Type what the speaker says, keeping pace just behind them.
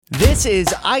This is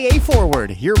IA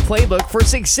Forward, your playbook for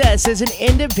success as an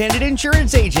independent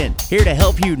insurance agent. Here to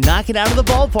help you knock it out of the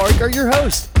ballpark are your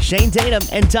hosts, Shane Tatum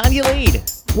and Tanya Lead.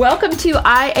 Welcome to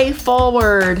IA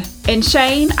Forward. And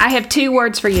Shane, I have 2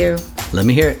 words for you. Let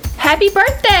me hear it. Happy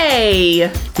birthday!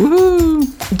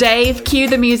 Woohoo! Dave, cue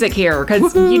the music here,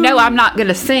 because you know I'm not going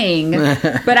to sing,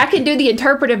 but I can do the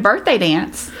interpretive birthday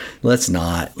dance. Let's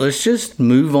not. Let's just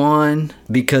move on,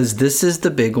 because this is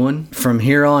the big one. From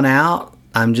here on out,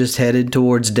 I'm just headed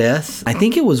towards death. I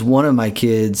think it was one of my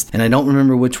kids, and I don't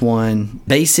remember which one.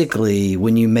 Basically,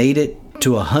 when you made it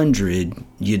to 100,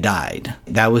 you died.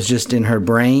 That was just in her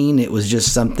brain. It was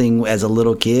just something as a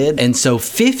little kid. And so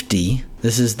 50,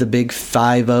 this is the big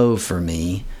 50 for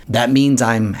me. That means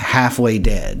I'm halfway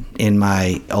dead in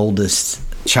my oldest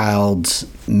child's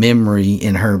memory,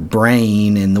 in her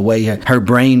brain, and the way her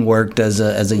brain worked as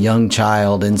a young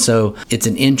child. And so it's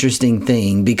an interesting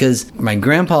thing, because my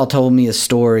grandpa told me a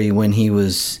story when he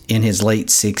was in his late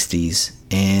 60s.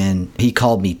 And he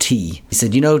called me T. He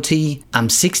said, T, I'm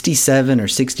 67 or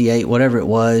 68, whatever it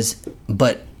was,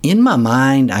 but in my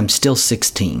mind, I'm still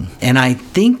 16. And I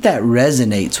think that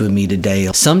resonates with me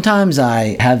today. Sometimes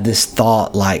I have this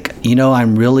thought like,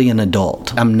 I'm really an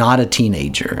adult. I'm not a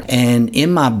teenager. And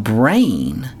in my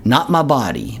brain, not my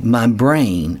body, my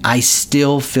brain, I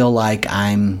still feel like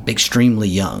I'm extremely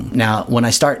young. Now, when I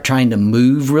start trying to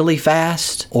move really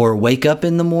fast or wake up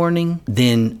in the morning,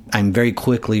 then I'm very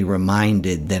quickly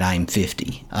reminded that I'm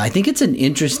 50. I think it's an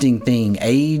interesting thing.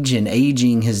 Age and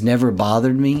aging has never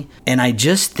bothered me. And I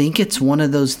just think it's one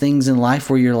of those things in life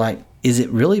where you're like, is it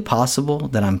really possible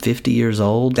that I'm 50 years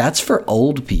old? That's for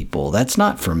old people. That's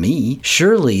not for me.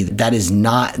 Surely that is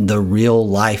not the real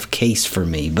life case for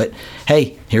me. But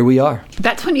hey, here we are.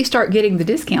 That's when you start getting the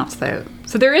discounts, though.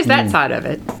 So there is that side of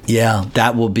it. Yeah,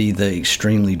 that will be the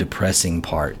extremely depressing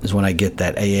part, is when I get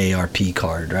that AARP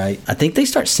card, right? I think they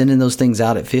start sending those things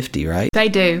out at 50, right? They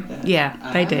do.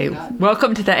 Yeah, they do.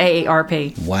 Welcome to the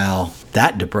AARP. Wow,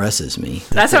 that depresses me.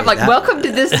 That's what I'm like, welcome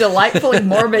to this delightfully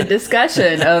morbid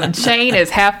discussion of Shane is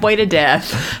halfway to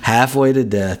death. Halfway to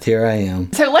death, here I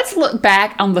am. So let's look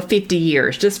back on the 50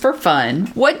 years, just for fun.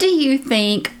 What do you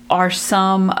think are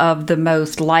some of the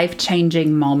most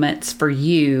life-changing moments for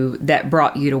you that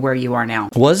brought you to where you are now?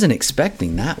 Wasn't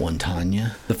expecting that one,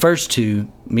 Tanya. The first 2,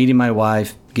 meeting my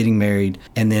wife, getting married,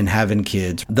 and then having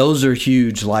kids. Those are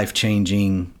huge,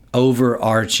 life-changing,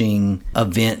 overarching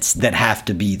events that have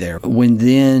to be there. When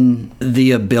then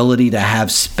the ability to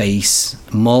have space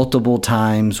multiple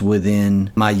times within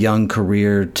my young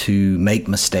career to make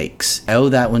mistakes. I owe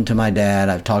that one to my dad.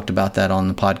 I've talked about that on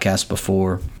the podcast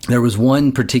before. There was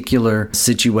one particular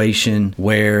situation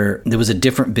where there was a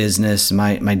different business.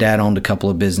 My dad owned a couple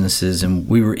of businesses, and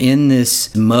we were in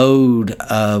this mode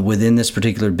within this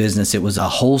particular business. It was a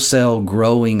wholesale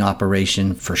growing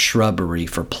operation for shrubbery,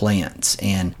 for plants.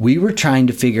 And we were trying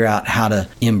to figure out how to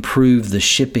improve the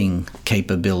shipping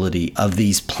capability of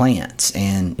these plants.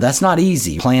 And that's not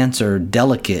easy. Plants are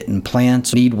delicate, and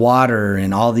plants need water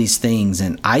and all these things.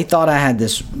 And I thought I had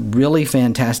this really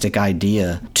fantastic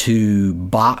idea to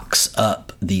box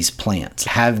up these plants,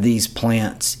 have these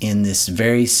plants in this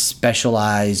very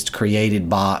specialized created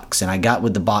box. And I got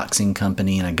with the boxing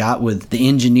company, and I got with the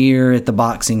engineer at the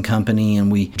boxing company,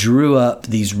 and we drew up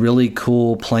these really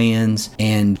cool plans.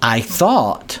 And I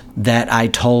thought that I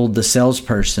told the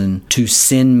salesperson to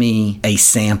send me a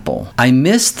sample. I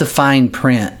missed the fine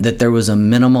print that there was a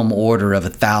minimum order of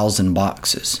 1,000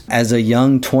 boxes. As a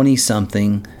young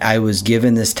 20-something, I was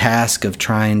given this task of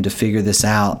trying to figure this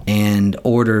out, and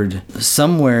ordered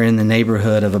somewhere in the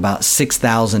neighborhood of about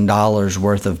 $6,000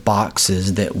 worth of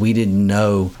boxes that we didn't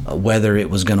know whether it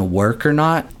was going to work or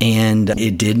not. And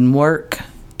it didn't work.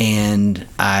 And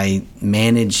I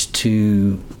managed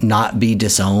to not be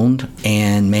disowned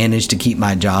and managed to keep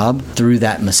my job through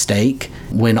that mistake.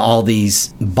 When all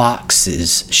these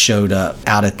boxes showed up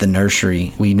out at the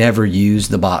nursery, we never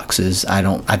used the boxes.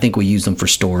 I think we used them for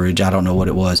storage. I don't know what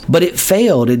it was. But it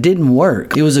failed. It didn't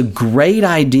work. It was a great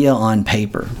idea on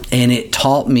paper. And it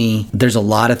taught me there's a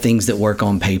lot of things that work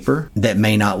on paper that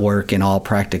may not work in all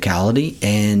practicality.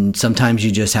 And sometimes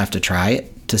you just have to try it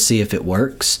to see if it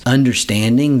works,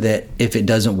 understanding that if it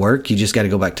doesn't work, you just got to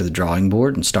go back to the drawing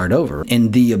board and start over.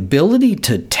 And the ability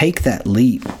to take that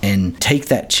leap and take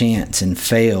that chance and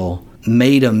fail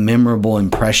made a memorable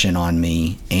impression on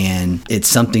me, and it's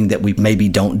something that we maybe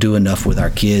don't do enough with our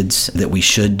kids that we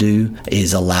should do,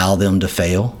 is allow them to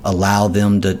fail, allow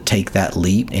them to take that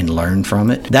leap and learn from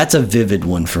it. That's a vivid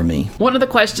one for me. One of the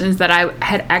questions that I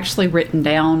had actually written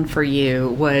down for you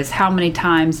was, how many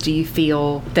times do you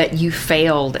feel that you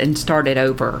failed and started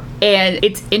over? And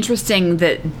it's interesting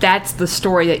that that's the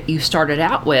story that you started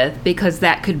out with, because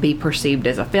that could be perceived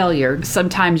as a failure.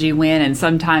 Sometimes you win and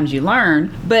sometimes you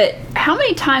learn, but how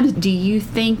many times do you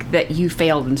think that you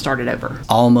failed and started over?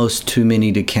 Almost too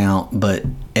many to count, but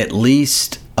at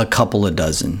least a couple of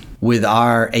dozen. With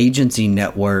our agency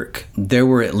network, there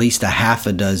were at least a half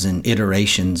a dozen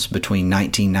iterations between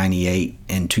 1998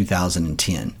 and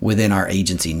 2010 within our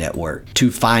agency network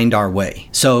to find our way.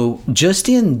 So just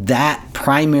in that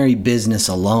primary business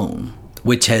alone,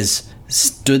 which has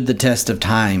stood the test of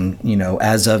time,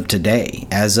 as of today,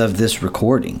 as of this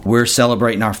recording. We're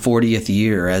celebrating our 40th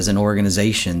year as an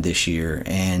organization this year.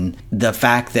 And the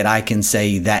fact that I can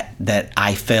say that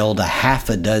I failed a half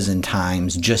a dozen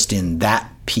times just in that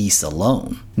piece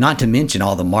alone, not to mention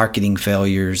all the marketing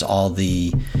failures, all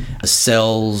the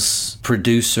sales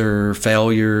producer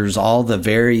failures, all the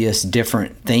various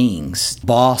different things,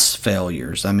 boss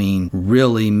failures. I mean,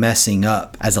 really messing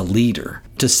up as a leader.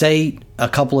 To say a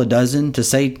couple of dozen, to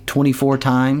say 24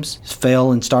 times,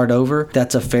 fail and start over,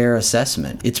 that's a fair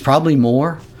assessment. It's probably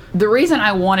more. The reason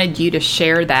I wanted you to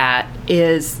share that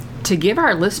is to give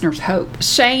our listeners hope.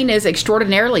 Shane is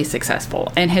extraordinarily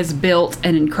successful and has built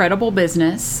an incredible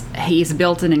business. He's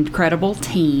built an incredible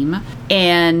team.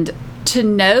 And to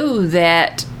know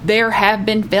that there have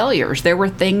been failures. There were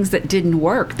things that didn't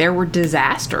work. There were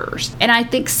disasters. And I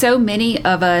think so many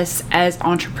of us as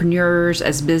entrepreneurs,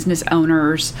 as business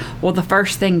owners, well, the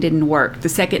first thing didn't work. The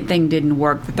second thing didn't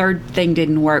work. The third thing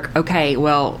didn't work. Okay,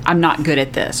 well, I'm not good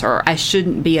at this, or I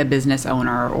shouldn't be a business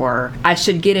owner, or I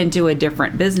should get into a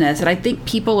different business. And I think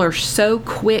people are so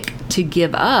quick to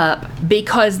give up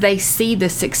because they see the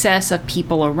success of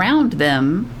people around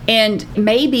them. And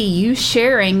maybe you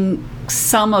sharing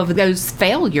some of those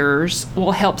failures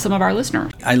will help some of our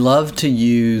listeners. I love to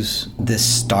use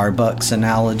this Starbucks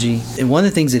analogy. And one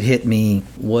of the things that hit me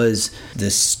was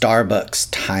this Starbucks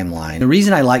timeline. The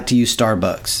reason I like to use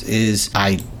Starbucks is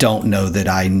I don't know that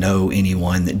I know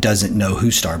anyone that doesn't know who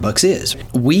Starbucks is.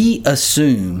 We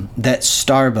assume that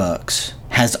Starbucks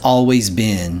has always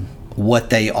been what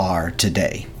they are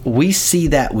today. We see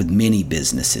that with many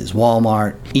businesses,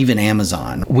 Walmart, even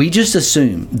Amazon. We just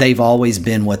assume they've always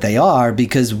been what they are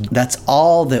because that's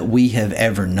all that we have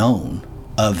ever known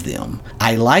of them.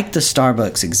 I like the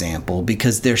Starbucks example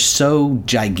because they're so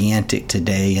gigantic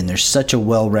today and they're such a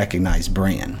well-recognized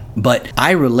brand. But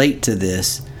I relate to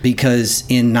this because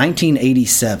in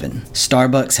 1987,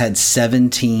 Starbucks had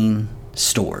 17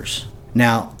 stores.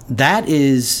 Now, that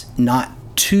is not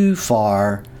too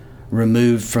far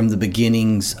removed from the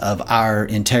beginnings of our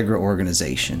Integra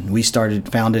organization. We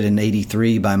founded in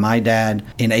 83 by my dad.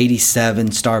 In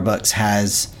 87, Starbucks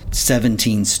has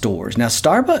 17 stores. Now,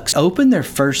 Starbucks opened their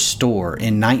first store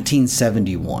in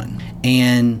 1971,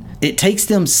 and it takes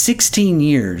them 16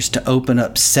 years to open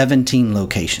up 17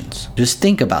 locations. Just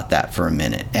think about that for a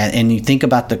minute. And you think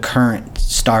about the current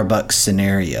Starbucks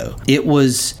scenario. It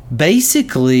was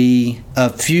basically a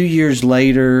few years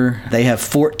later, they have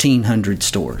 1,400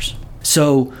 stores.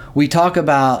 So we talk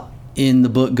about in the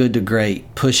book Good to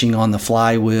Great, pushing on the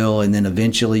flywheel, and then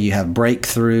eventually you have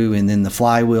breakthrough, and then the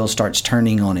flywheel starts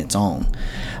turning on its own.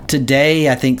 Today,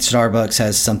 I think Starbucks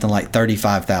has something like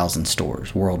 35,000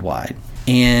 stores worldwide.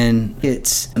 And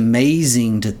it's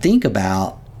amazing to think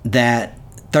about that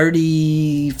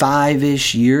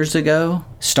 35-ish years ago,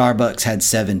 Starbucks had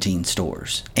 17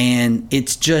 stores. And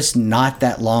it's just not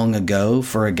that long ago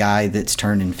for a guy that's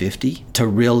turning 50 to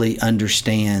really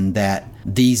understand that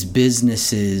these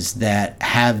businesses that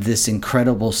have this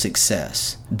incredible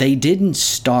success, they didn't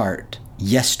start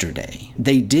yesterday.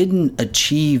 They didn't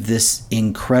achieve this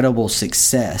incredible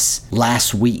success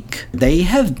last week. They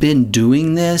have been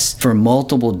doing this for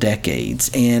multiple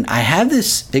decades. And I have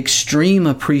this extreme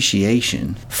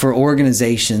appreciation for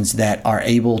organizations that are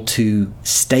able to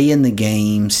stay in the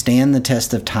game, stand the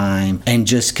test of time, and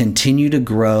just continue to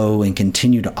grow and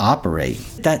continue to operate.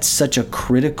 That's such a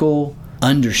critical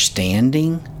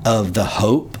understanding of the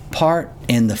hope part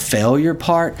and the failure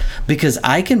part, because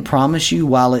I can promise you,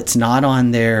 while it's not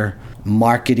on their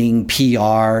marketing,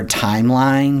 PR,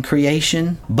 timeline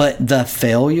creation. But the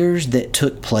failures that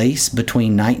took place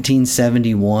between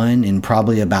 1971 and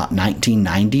probably about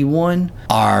 1991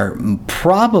 are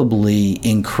probably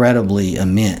incredibly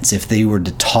immense. If they were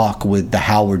to talk with the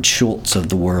Howard Schultz of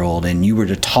the world and you were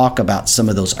to talk about some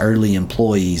of those early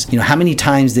employees, how many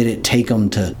times did it take them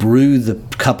to brew the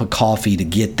cup of coffee to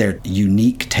get their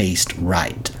unique taste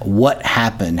right? What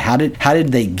happened? How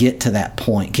did they get to that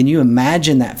point? Can you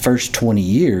imagine that first 20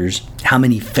 years, how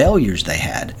many failures they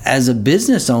had? As a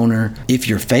business owner, if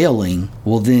you're failing,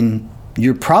 well then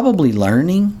you're probably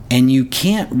learning, and you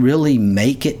can't really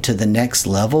make it to the next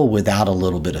level without a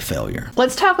little bit of failure.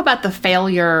 Let's talk about the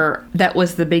failure that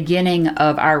was the beginning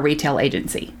of our retail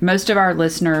agency. Most of our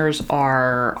listeners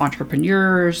are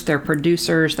entrepreneurs, they're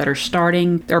producers that are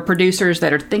starting, they're producers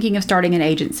that are thinking of starting an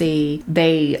agency.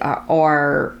 They're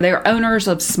owners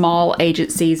of small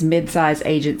agencies, mid-sized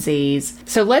agencies.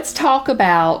 So let's talk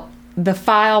about the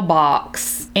file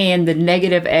box and the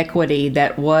negative equity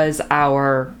that was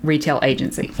our retail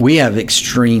agency. We have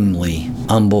extremely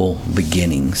humble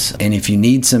beginnings. And if you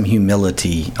need some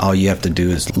humility, all you have to do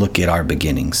is look at our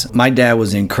beginnings. My dad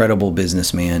was an incredible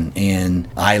businessman, and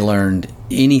I learned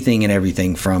anything and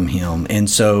everything from him. And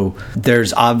so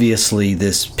there's obviously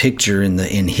this picture in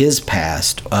his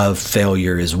past of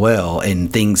failure as well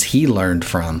and things he learned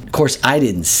from. Of course, I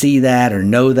didn't see that or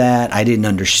know that. I didn't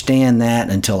understand that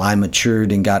until I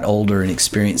matured and got older and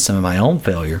experienced some of my own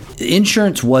failure.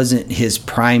 Insurance wasn't his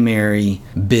primary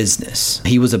business.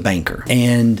 He was a banker.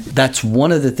 And that's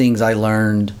one of the things I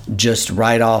learned just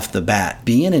right off the bat.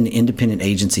 Being an independent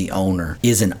agency owner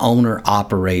is an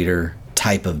owner-operator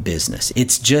type of business.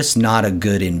 It's just not a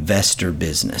good investor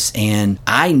business. And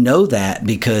I know that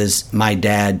because my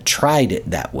dad tried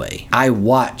it that way. I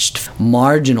watched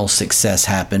marginal success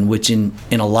happen, which in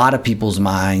a lot of people's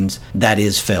minds, that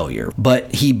is failure.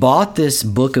 But he bought this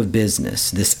book of business,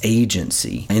 this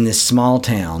agency in this small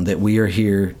town that we are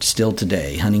here still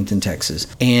today, Huntington, Texas.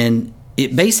 And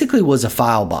it basically was a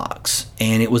file box.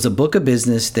 And it was a book of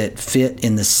business that fit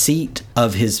in the seat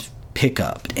of his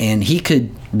pickup, and he could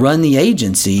run the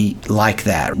agency like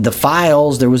that. The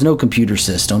files, there was no computer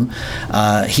system.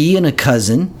 He and a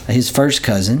cousin, his first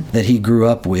cousin that he grew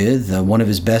up with, one of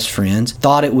his best friends,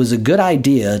 thought it was a good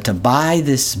idea to buy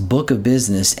this book of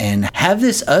business and have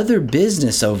this other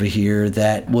business over here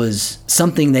that was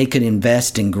something they could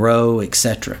invest and grow,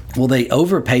 etc. Well, they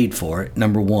overpaid for it,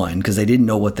 number one, because they didn't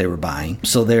know what they were buying.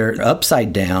 So they're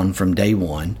upside down from day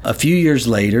one. A few years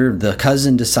later, the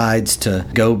cousin decides to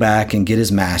go back and get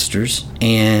his master's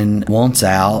and wants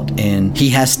out, and he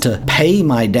has to pay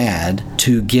my dad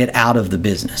to get out of the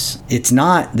business. It's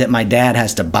not that my dad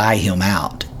has to buy him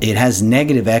out. It has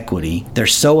negative equity. They're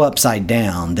so upside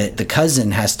down that the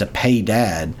cousin has to pay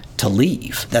dad to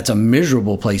leave. That's a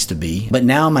miserable place to be. But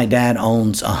now my dad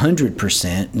owns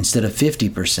 100% instead of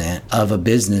 50% of a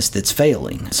business that's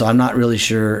failing. So I'm not really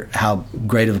sure how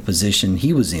great of a position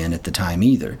he was in at the time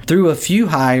either. Through a few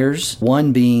hires,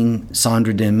 one being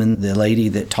Sandra Denman, the lady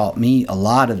that taught me a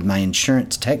lot of my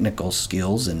insurance technical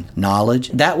skills and knowledge.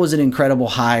 That was an incredible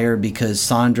hire because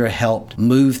Sandra helped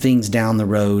move things down the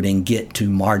road and get to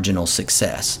marginal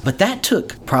success. But that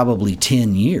took probably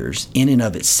 10 years in and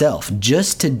of itself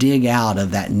just to dig out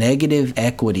of that negative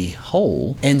equity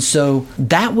hole. And so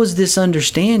that was this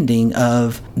understanding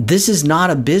of this is not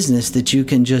a business that you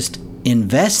can just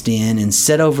invest in and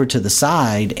set over to the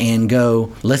side and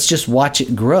go, let's just watch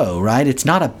it grow, right? It's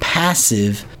not a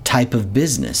passive type of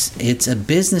business. It's a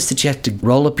business that you have to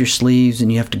roll up your sleeves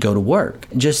and you have to go to work.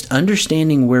 Just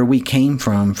understanding where we came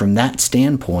from that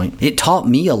standpoint, it taught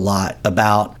me a lot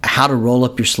about how to roll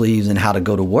up your sleeves and how to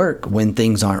go to work when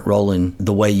things aren't rolling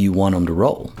the way you want them to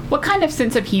roll. What kind of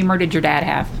sense of humor did your dad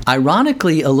have?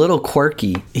 Ironically, a little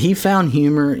quirky. He found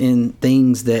humor in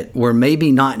things that were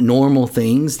maybe not normal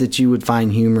things that you would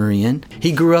find humor in.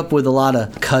 He grew up with a lot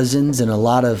of cousins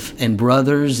and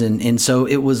brothers, and so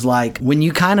it was like when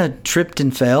you kind of tripped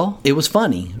and fell, it was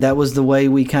funny. That was the way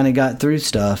we kind of got through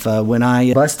stuff. When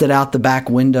I busted out the back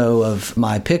window of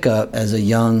my pickup as a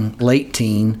young late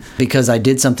teen because I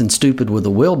did something stupid with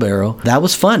a wheelbarrow, that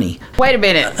was funny. Wait a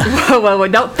minute. Whoa,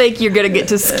 don't think you're going to get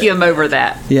to skim over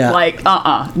that. Yeah. Like,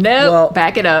 no, well,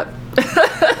 back it up.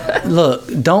 Look,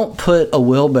 don't put a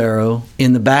wheelbarrow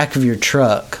in the back of your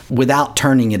truck without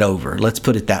turning it over. Let's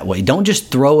put it that way. Don't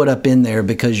just throw it up in there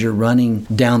because you're running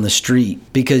down the street,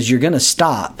 because you're going to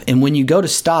stop. And when you go to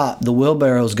stop, the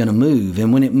wheelbarrow is going to move.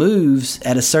 And when it moves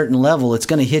at a certain level, it's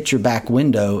going to hit your back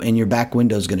window, and your back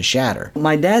window is going to shatter.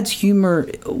 My dad's humor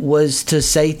was to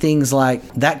say things like,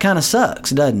 that kind of sucks,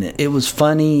 doesn't it? It was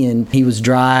funny, and he was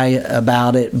dry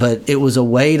about it, but it was a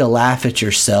way to laugh at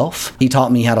yourself. He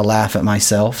taught me how to laugh at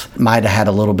myself. Might have had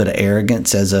a little bit of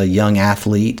arrogance as a young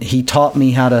athlete. He taught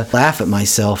me how to laugh at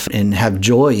myself and have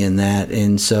joy in that.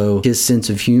 And so his sense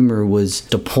of humor was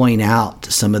to point out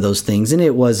some of those things. And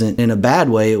it wasn't in a bad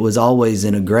way. It was always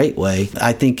in a great way.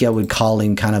 I think I would call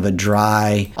him kind of a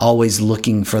dry, always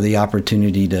looking for the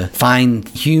opportunity to find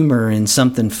humor in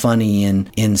something funny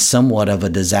in somewhat of a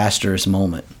disastrous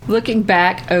moment. Looking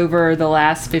back over the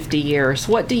last 50 years,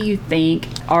 what do you think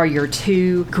are your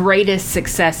two greatest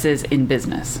successes in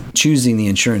business? Choosing the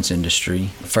insurance industry,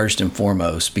 first and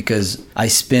foremost, because I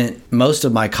spent most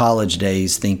of my college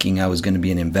days thinking I was going to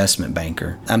be an investment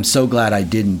banker. I'm so glad I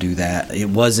didn't do that. It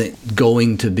wasn't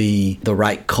going to be the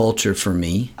right culture for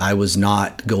me. I was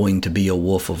not going to be a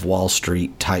Wolf of Wall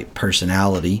Street type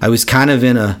personality. I was kind of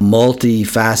in a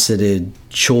multifaceted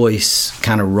choice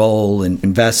kind of role in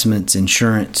investments,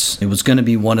 insurance. It was going to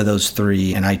be one of those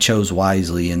three, and I chose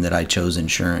wisely in that I chose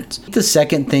insurance. The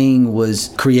second thing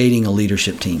was creating a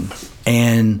leadership team.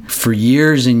 And for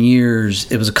years and years,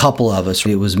 it was a couple of us.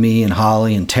 It was me and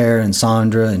Holly and Tara and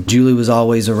Sandra, and Julie was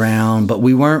always around, but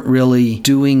we weren't really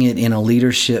doing it in a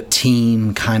leadership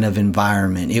team kind of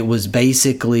environment. It was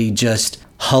basically just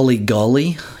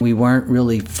hully-gully. We weren't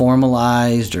really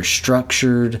formalized or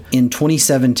structured. In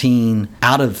 2017,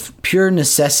 out of pure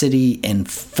necessity and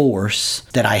force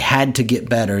that I had to get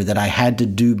better, that I had to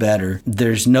do better,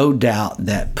 there's no doubt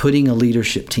that putting a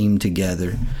leadership team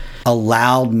together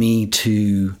allowed me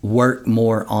to work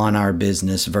more on our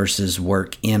business versus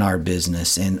work in our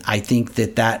business. And I think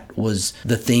that that was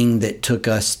the thing that took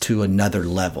us to another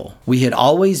level. We had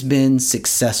always been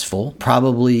successful,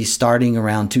 probably starting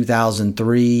around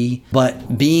 2003,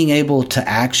 but being able to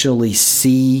actually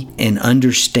see and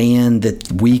understand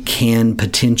that we can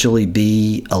potentially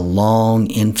be a long,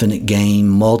 infinite game,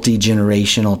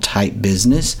 multi-generational type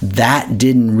business, that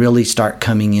didn't really start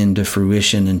coming into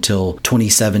fruition until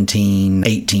 2017.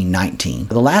 18, 19.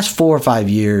 The last 4 or 5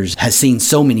 years has seen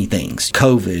so many things.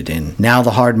 COVID, and now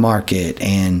the hard market,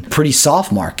 and pretty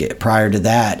soft market prior to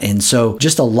that. And so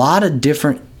just a lot of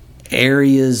different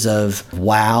areas of,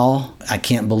 wow, I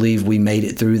can't believe we made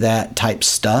it through that type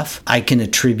stuff, I can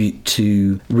attribute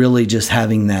to really just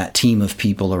having that team of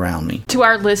people around me. To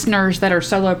our listeners that are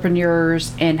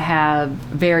solopreneurs and have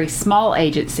very small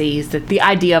agencies, that the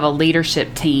idea of a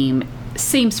leadership team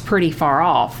seems pretty far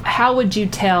off. How would you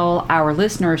tell our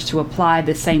listeners to apply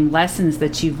the same lessons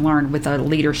that you've learned with a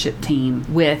leadership team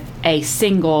with a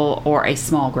single or a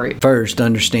small group? First,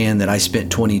 understand that I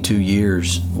spent 22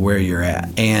 years where you're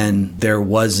at, and there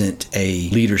wasn't a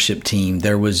leadership team.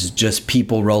 There was just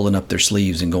people rolling up their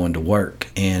sleeves and going to work.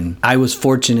 And I was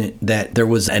fortunate that there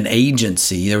was an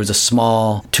agency. There was a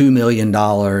small $2 million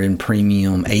in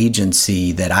premium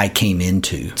agency that I came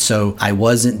into. So I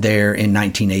wasn't there in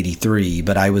 1983.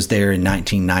 But I was there in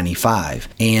 1995.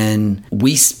 And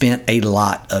we spent a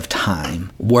lot of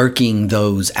time working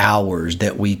those hours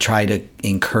that we try to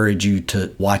encourage you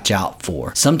to watch out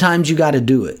for. Sometimes you got to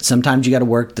do it. Sometimes you got to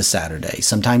work the Saturday.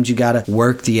 Sometimes you got to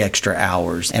work the extra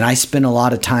hours. And I spent a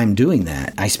lot of time doing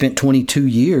that. I spent 22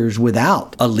 years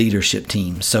without a leadership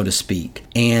team, so to speak.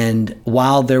 And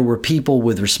while there were people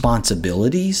with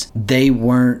responsibilities, they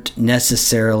weren't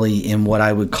necessarily in what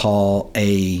I would call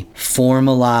a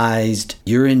formalized,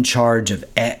 you're in charge of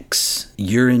X,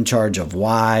 you're in charge of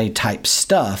Y type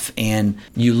stuff. And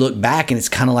you look back and it's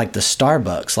kind of like the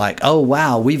Starbucks, like, oh,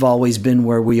 wow, we've always been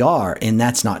where we are. And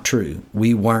that's not true.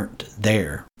 We weren't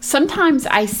there. Sometimes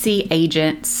I see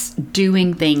agents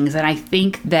doing things and I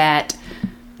think that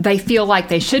they feel like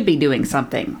they should be doing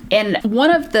something. And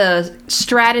one of the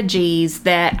strategies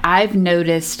that I've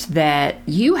noticed that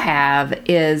you have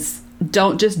is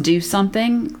don't just do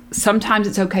something. Sometimes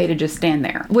it's okay to just stand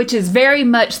there, which is very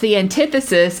much the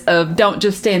antithesis of don't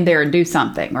just stand there and do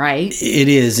something, right? It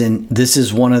is. And this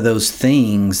is one of those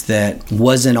things that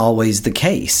wasn't always the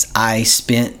case. I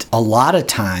spent a lot of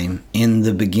time in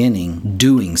the beginning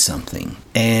doing something.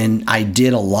 And I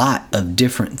did a lot of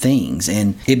different things.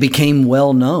 And it became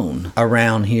well known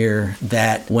around here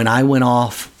that when I went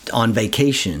off on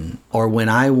vacation or when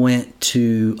I went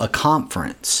to a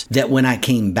conference, that when I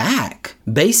came back,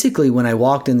 basically when I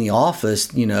walked in the office,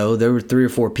 there were 3 or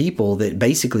 4 people that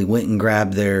basically went and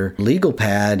grabbed their legal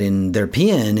pad and their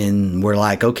pen and were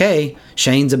like, okay,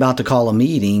 Shane's about to call a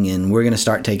meeting and we're going to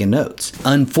start taking notes.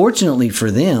 Unfortunately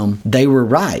for them, they were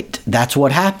right. That's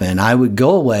what happened. I would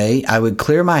go away, I would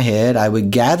clear my head, I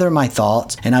would gather my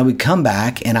thoughts, and I would come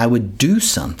back and I would do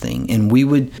something, and we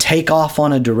would take off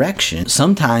on a direction,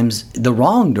 sometimes the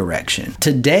wrong direction.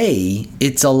 Today,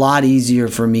 it's a lot easier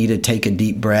for me to take a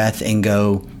deep breath and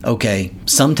go, okay,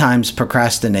 sometimes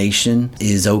procrastination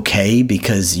is okay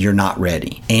because you're not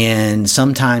ready. And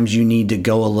sometimes you need to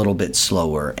go a little bit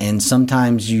slower. And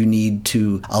sometimes you need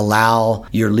to allow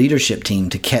your leadership team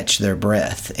to catch their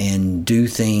breath and do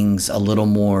things a little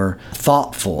more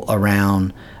thoughtful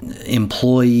around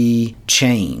employee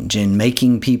change and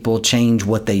making people change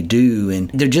what they do. And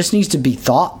there just needs to be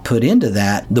thought put into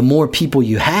that. The more people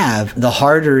you have, the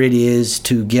harder it is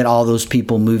to get all those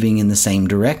people moving in the same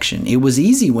direction. It was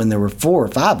easy when there were 4 or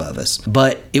 5 of us,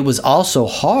 but it was also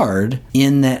hard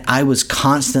in that I was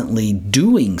constantly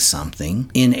doing something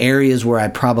in areas where I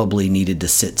probably needed to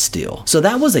sit still. So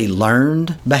that was a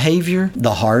learned behavior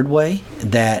the hard way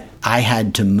that I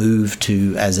had to move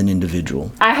to as an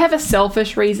individual. I have a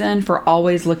selfish reason for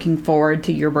always looking forward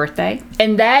to your birthday.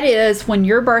 And that is when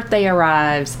your birthday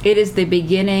arrives, it is the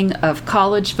beginning of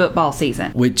college football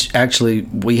season. Which actually,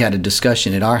 we had a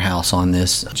discussion at our house on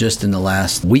this just in the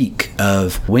last week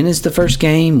of when is the first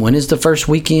game? When is the first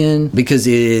weekend? Because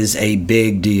it is a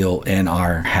big deal in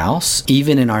our house,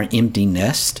 even in our empty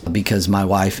nest, because my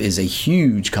wife is a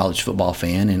huge college football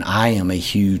fan and I am a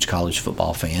huge college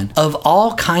football fan of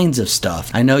all kinds of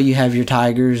stuff. I know you have your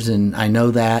Tigers and I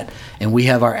know that, and we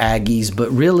have our Aggies, but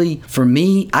really for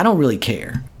me, I don't really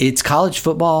care. It's college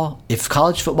football. If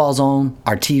college football's on,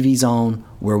 our TV's on,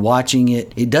 we're watching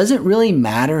it. It doesn't really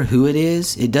matter who it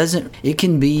is. It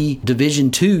can be Division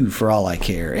II for all I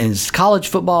care. And it's college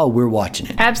football, we're watching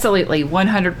it. Absolutely,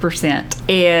 100%.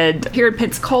 And here in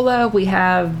Pensacola, we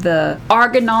have the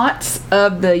Argonauts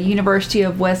of the University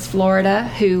of West Florida,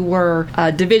 who were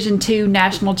Division II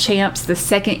national champs the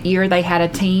second year they had a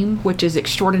team, which is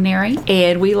extraordinary.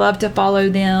 And we love to follow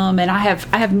them. And I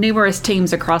have numerous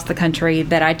teams across the country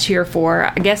that I cheer for.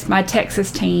 I guess my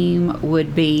Texas team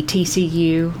would be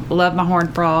TCU. Love my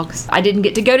Horned Frogs. I didn't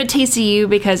get to go to TCU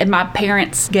because my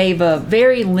parents gave a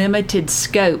very limited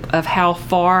scope of how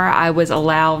far I was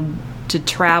allowed to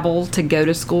travel to go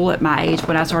to school at my age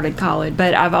when I started college.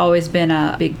 But I've always been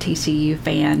a big TCU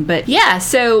fan. But yeah,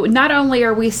 so not only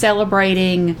are we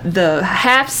celebrating the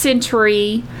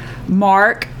half-century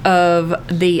mark of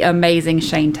the amazing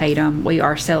Shane Tatum, we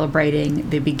are celebrating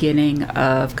the beginning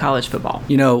of college football.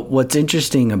 You know, what's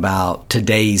interesting about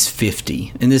today's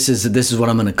 50, and this is what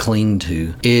I'm going to cling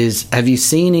to, is have you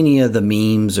seen any of the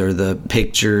memes or the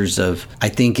pictures of, I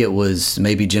think it was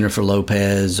maybe Jennifer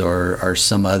Lopez or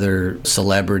some other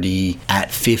celebrity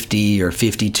at 50 or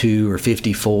 52 or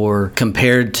 54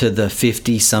 compared to the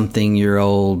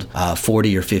 50-something-year-old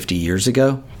 40 or 50 years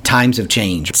ago? Times have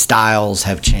changed. Styles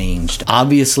have changed.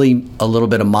 Obviously, a little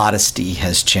bit of modesty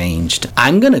has changed.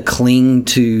 I'm going to cling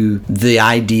to the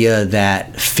idea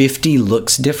that 50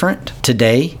 looks different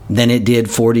today than it did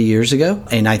 40 years ago.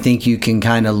 And I think you can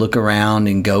kind of look around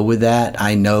and go with that.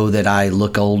 I know that I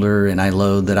look older and I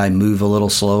know that I move a little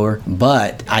slower.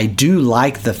 But I do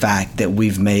like the fact that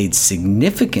we've made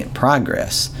significant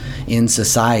progress in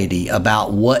society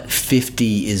about what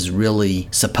 50 is really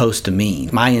supposed to mean.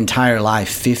 My entire life,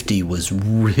 50 was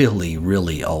really,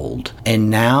 really old. And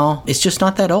now it's just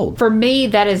not that old. For me,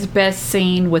 that is best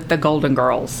seen with the Golden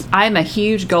Girls. I'm a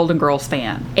huge Golden Girls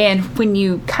fan. And when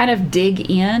you kind of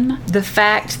dig in, the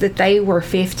fact that they were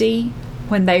 50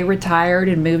 when they retired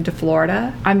and moved to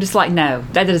Florida, I'm just like, no,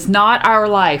 that is not our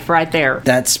life right there.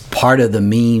 That's part of the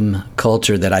meme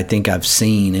culture that I think I've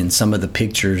seen in some of the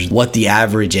pictures, what the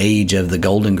average age of the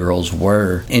Golden Girls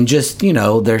were, and just, you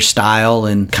know, their style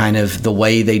and kind of the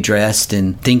way they dressed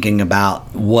and thinking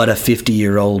about what a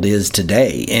 50-year-old is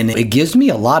today. And it gives me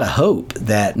a lot of hope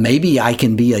that maybe I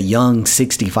can be a young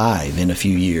 65 in a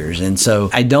few years. And so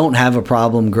I don't have a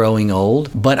problem growing old,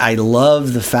 but I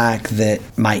love the fact that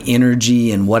my energy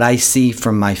and what I see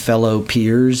from my fellow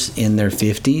peers in their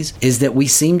 50s is that we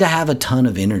seem to have a ton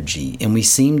of energy and we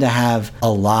seem to have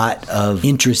a lot of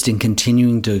interest in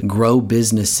continuing to grow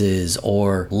businesses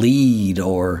or lead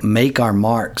or make our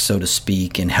mark, so to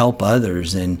speak, and help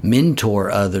others and mentor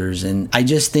others. And I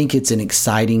just think it's an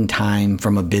exciting time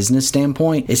from a business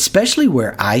standpoint, especially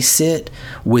where I sit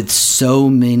with so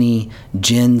many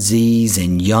Gen Zs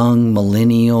and young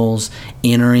millennials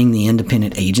entering the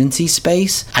independent agency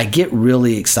space. I get really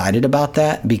really excited about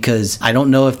that because I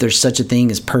don't know if there's such a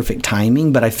thing as perfect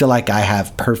timing, but I feel like I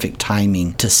have perfect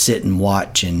timing to sit and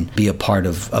watch and be a part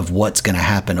of what's going to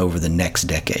happen over the next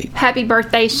decade. Happy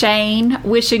birthday, Shane.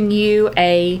 Wishing you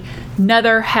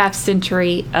another half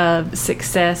century of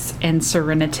success and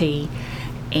serenity,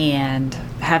 and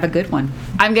have a good one.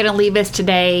 I'm going to leave us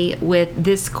today with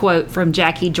this quote from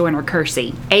Jackie Joyner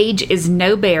Kersee. Age is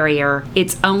no barrier.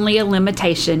 It's only a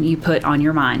limitation you put on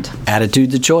your mind.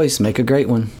 Attitude the choice. Make a great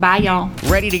one. Bye, y'all.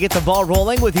 Ready to get the ball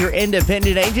rolling with your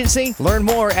independent agency? Learn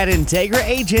more at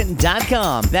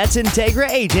IntegraAgent.com. That's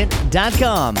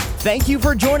IntegraAgent.com. Thank you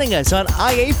for joining us on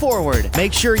IA Forward.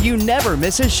 Make sure you never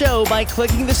miss a show by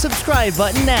clicking the subscribe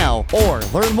button now, or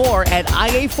learn more at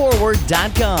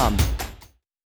IAForward.com.